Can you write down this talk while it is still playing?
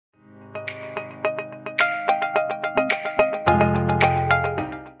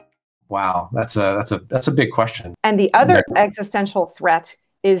Wow, that's a big question. And the other existential threat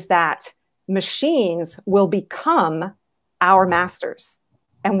is that machines will become our masters.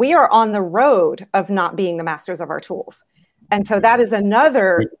 And we are on the road of not being the masters of our tools. And so that is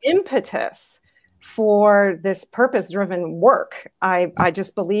another impetus for this purpose-driven work. I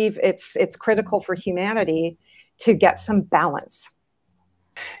just believe it's critical for humanity to get some balance.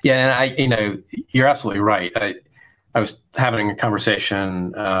 Yeah, and you're absolutely right. I was having a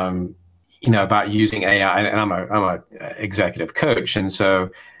conversation, about using AI, and I'm a executive coach, and so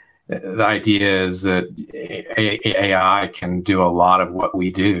the idea is that AI can do a lot of what we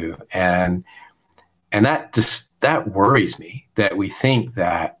do, and that worries me, that we think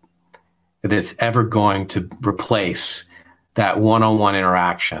that it's ever going to replace that one-on-one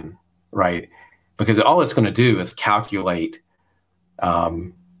interaction, right? Because all it's going to do is calculate.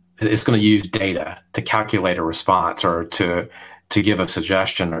 It's going to use data to calculate a response, or to give a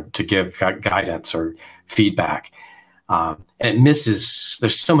suggestion, or to give guidance or feedback. And it misses.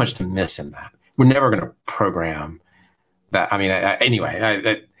 There's so much to miss in that. We're never going to program that. I mean,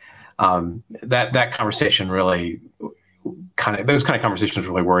 that conversation really those kind of conversations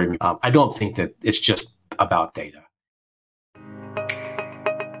really worry me. I don't think that it's just about data.